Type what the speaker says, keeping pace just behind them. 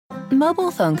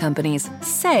Mobile phone companies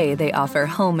say they offer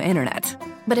home internet.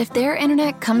 But if their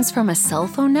internet comes from a cell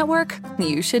phone network,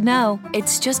 you should know.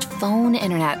 It's just phone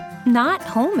internet, not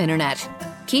home internet.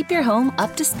 Keep your home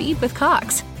up to speed with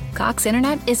Cox. Cox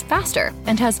internet is faster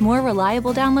and has more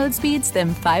reliable download speeds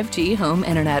than 5G home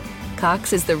internet.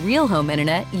 Cox is the real home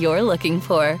internet you're looking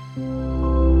for.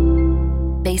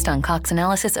 Based on Cox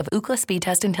analysis of Ookla speed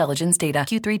test intelligence data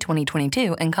Q3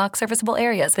 2022 and Cox serviceable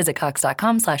areas, visit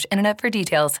cox.com/internet for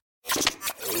details.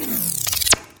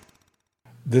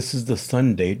 This is the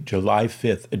Sunday, July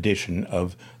 5th edition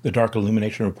of the Dark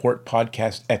Illumination Report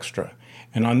Podcast Extra.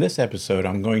 And on this episode,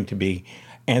 I'm going to be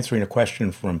answering a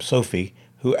question from Sophie,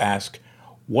 who asked,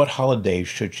 what holidays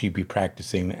should she be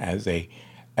practicing as a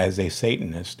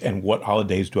Satanist, and what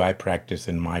holidays do I practice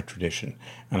in my tradition?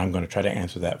 And I'm going to try to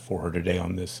answer that for her today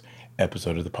on this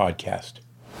episode of the podcast.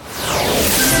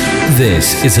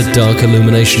 This is a Dark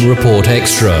Illumination Report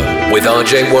Extra with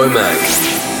RJ Womack.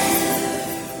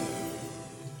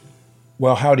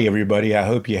 Well, howdy, everybody. I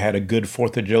hope you had a good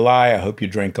 4th of July. I hope you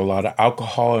drank a lot of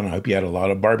alcohol, and I hope you had a lot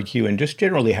of barbecue and just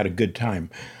generally had a good time.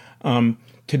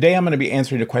 Today, I'm going to be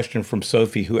answering a question from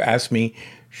Sophie, who asked me,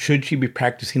 should she be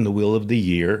practicing the Wheel of the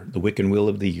Year, the Wiccan Wheel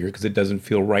of the Year, because it doesn't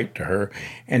feel right to her.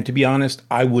 And to be honest,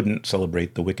 I wouldn't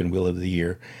celebrate the Wiccan Wheel of the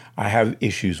Year. I have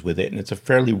issues with it, and it's a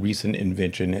fairly recent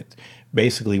invention. It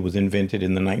basically was invented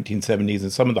in the 1970s,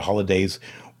 and some of the holidays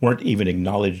weren't even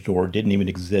acknowledged or didn't even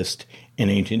exist in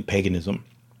ancient paganism.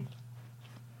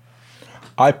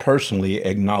 I personally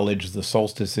acknowledge the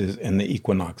solstices and the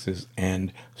equinoxes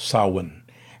and Samhain.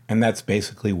 And that's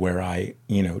basically where I,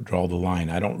 draw the line.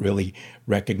 I don't really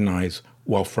recognize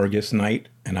Walpurgis Night,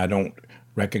 and I don't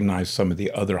recognize some of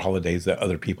the other holidays that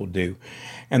other people do.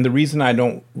 And the reason I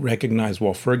don't recognize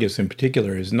Walpurgis in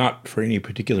particular is not for any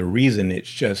particular reason. It's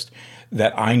just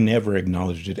that I never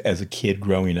acknowledged it as a kid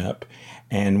growing up.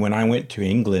 And when I went to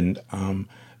England,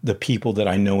 the people that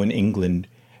I know in England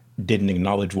didn't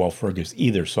acknowledge Walpurgis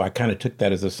either. So I kind of took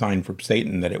that as a sign from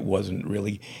Satan that it wasn't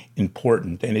really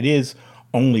important. And it is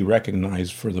only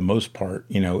recognized for the most part,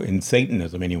 in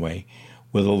Satanism anyway,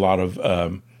 with a lot of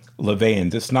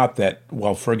Levians. It's not that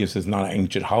Walpurgis is not an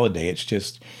ancient holiday. It's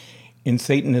just in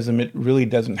Satanism, it really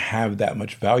doesn't have that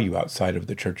much value outside of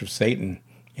the Church of Satan,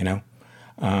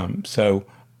 So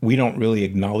we don't really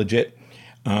acknowledge it.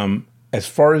 As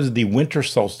far as the winter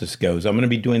solstice goes, I'm going to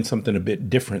be doing something a bit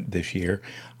different this year.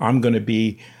 I'm going to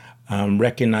be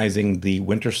recognizing the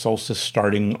winter solstice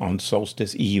starting on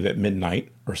solstice eve at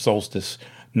midnight, or solstice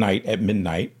night at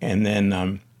midnight, and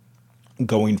then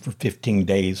going for 15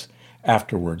 days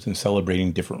afterwards and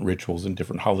celebrating different rituals and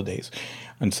different holidays.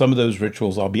 And some of those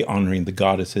rituals, I'll be honoring the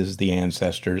goddesses, the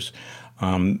ancestors,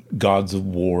 gods of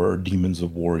war, or demons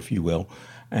of war, if you will,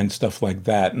 and stuff like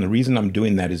that. And the reason I'm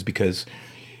doing that is because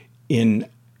in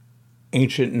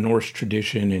ancient Norse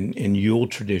tradition and in Yule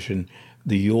tradition,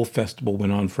 the Yule festival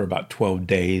went on for about 12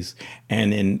 days.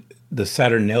 And in the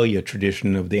Saturnalia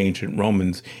tradition of the ancient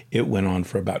Romans, it went on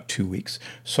for about 2 weeks.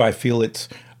 So I feel it's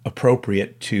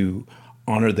appropriate to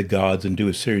honor the gods and do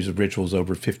a series of rituals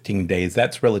over 15 days.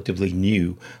 That's relatively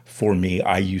new for me.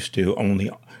 I used to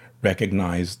only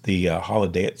recognize the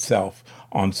holiday itself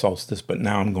on solstice, but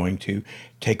now I'm going to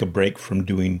take a break from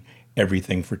doing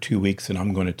everything for 2 weeks, and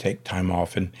I'm going to take time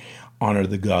off and honor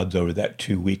the gods over that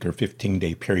 2 week or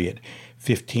 15-day period.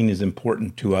 15 is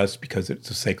important to us because it's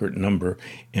a sacred number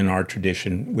in our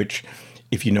tradition, which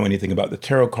if you know anything about the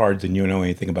tarot cards and you know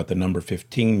anything about the number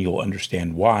 15, you'll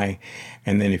understand why.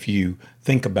 And then if you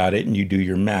think about it and you do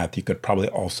your math, you could probably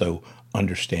also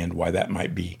understand why that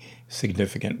might be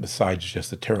significant besides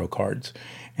just the tarot cards.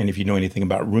 And if you know anything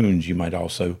about runes, you might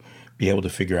also be able to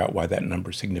figure out why that number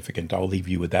is significant. I'll leave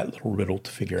you with that little riddle to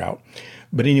figure out.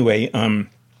 But anyway,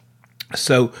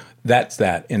 so that's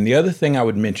that. And the other thing I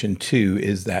would mention too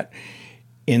is that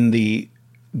in the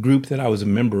group that I was a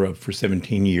member of for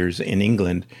 17 years in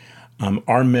England,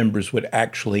 our members would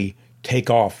actually take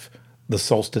off the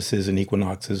solstices and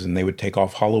equinoxes, and they would take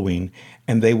off Halloween,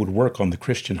 and they would work on the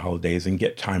Christian holidays and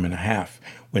get time and a half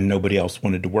when nobody else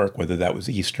wanted to work, whether that was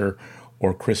Easter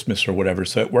or Christmas or whatever.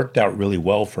 So it worked out really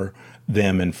well for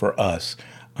them and for us.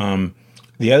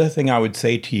 The other thing I would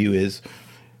say to you is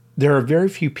there are very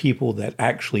few people that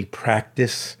actually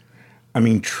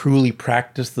truly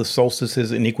practice the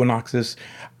solstices and equinoxes.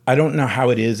 I don't know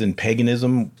how it is in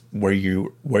paganism where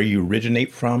you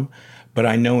originate from, but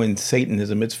I know in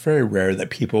Satanism, it's very rare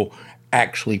that people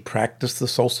actually practice the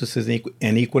solstices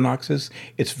and equinoxes.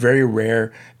 It's very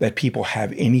rare that people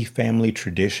have any family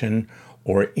tradition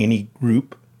or any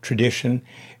group tradition.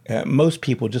 most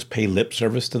people just pay lip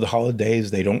service to the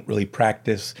holidays. They don't really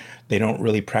practice. They don't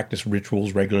really practice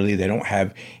rituals regularly. They don't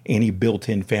have any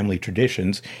built-in family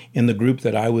traditions. In the group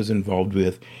that I was involved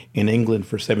with in England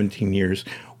for 17 years,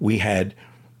 we had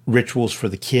rituals for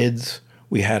the kids.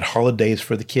 We had holidays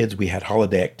for the kids. We had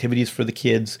holiday activities for the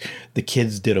kids. The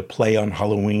kids did a play on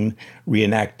Halloween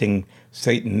reenacting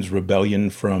Satan's rebellion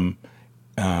from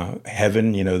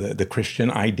heaven, the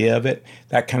Christian idea of it,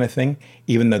 that kind of thing.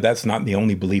 Even though that's not the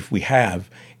only belief we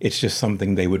have, it's just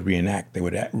something they would reenact. They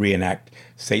would reenact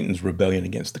Satan's rebellion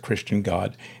against the Christian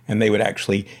God. And they would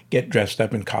actually get dressed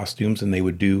up in costumes and they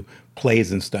would do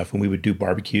plays and stuff. And we would do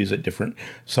barbecues at different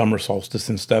summer solstice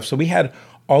and stuff. So we had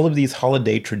all of these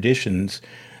holiday traditions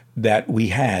that we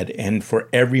had. And for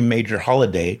every major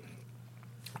holiday,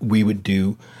 we would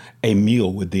do a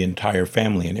meal with the entire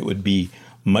family. And it would be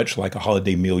much like a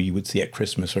holiday meal you would see at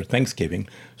Christmas or Thanksgiving.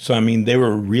 So, they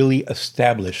were really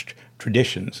established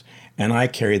traditions, and I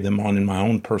carried them on in my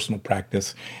own personal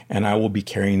practice, and I will be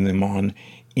carrying them on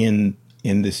in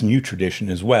this new tradition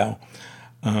as well.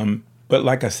 But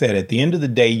like I said, at the end of the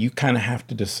day, you kind of have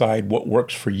to decide what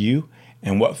works for you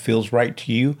and what feels right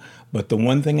to you. But the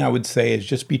one thing I would say is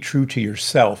just be true to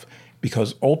yourself,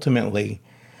 because ultimately,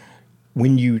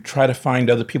 when you try to find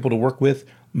other people to work with,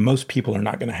 most people are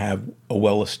not going to have a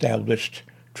well-established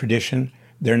tradition.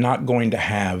 They're not going to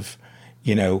have,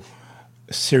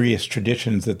 serious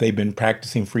traditions that they've been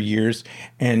practicing for years.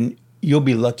 And you'll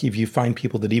be lucky if you find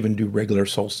people that even do regular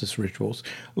solstice rituals.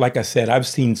 Like I said, I've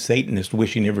seen Satanists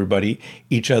wishing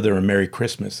each other a Merry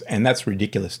Christmas, and that's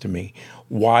ridiculous to me.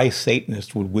 Why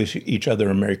Satanists would wish each other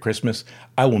a Merry Christmas,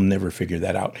 I will never figure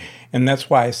that out. And that's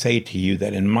why I say to you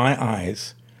that in my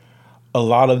eyes, a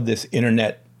lot of this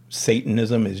internet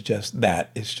Satanism is just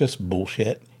that. It's just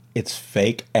bullshit. It's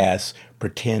fake ass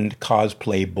pretend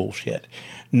cosplay bullshit.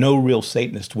 No real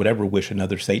Satanist would ever wish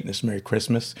another Satanist Merry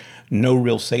Christmas. No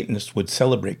real Satanist would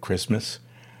celebrate Christmas.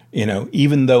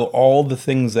 Even though all the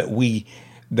things that we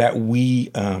that we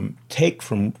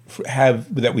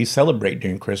celebrate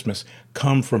during Christmas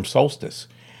come from solstice.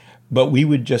 But we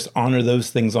would just honor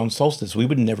those things on solstice. We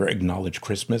would never acknowledge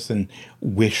Christmas and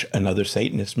wish another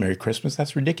Satanist Merry Christmas.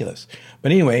 That's ridiculous.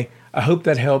 But anyway, I hope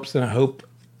that helps, and I hope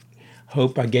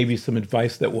I gave you some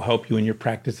advice that will help you in your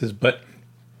practices. But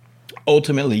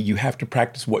ultimately, you have to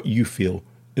practice what you feel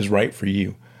is right for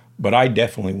you. But I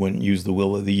definitely wouldn't use the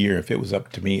Wheel of the Year if it was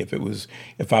up to me,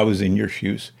 if I was in your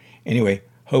shoes. Anyway,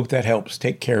 hope that helps.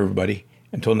 Take care, everybody.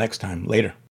 Until next time.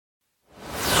 Later.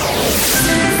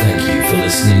 Thank you for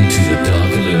listening to the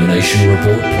Dark Illumination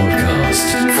Report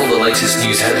podcast. For the latest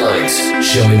news headlines,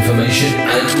 show information,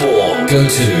 and more, go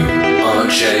to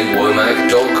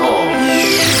rjwomack.com.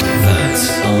 That's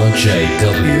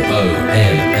rjwomack.com.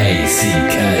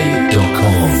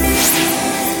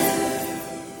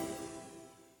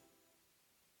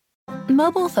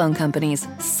 Mobile phone companies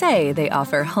say they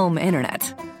offer home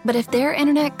internet. But if their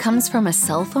internet comes from a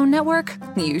cell phone network,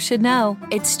 you should know.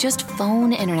 It's just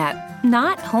phone internet,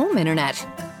 not home internet.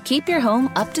 Keep your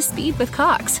home up to speed with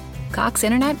Cox. Cox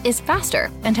internet is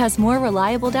faster and has more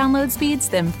reliable download speeds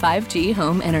than 5G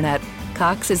home internet.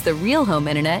 Cox is the real home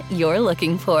internet you're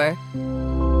looking for.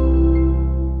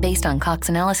 Based on Cox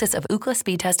analysis of Ookla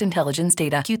speed test intelligence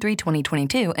data Q3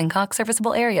 2022 and Cox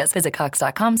serviceable areas, visit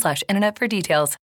cox.com/internet for details.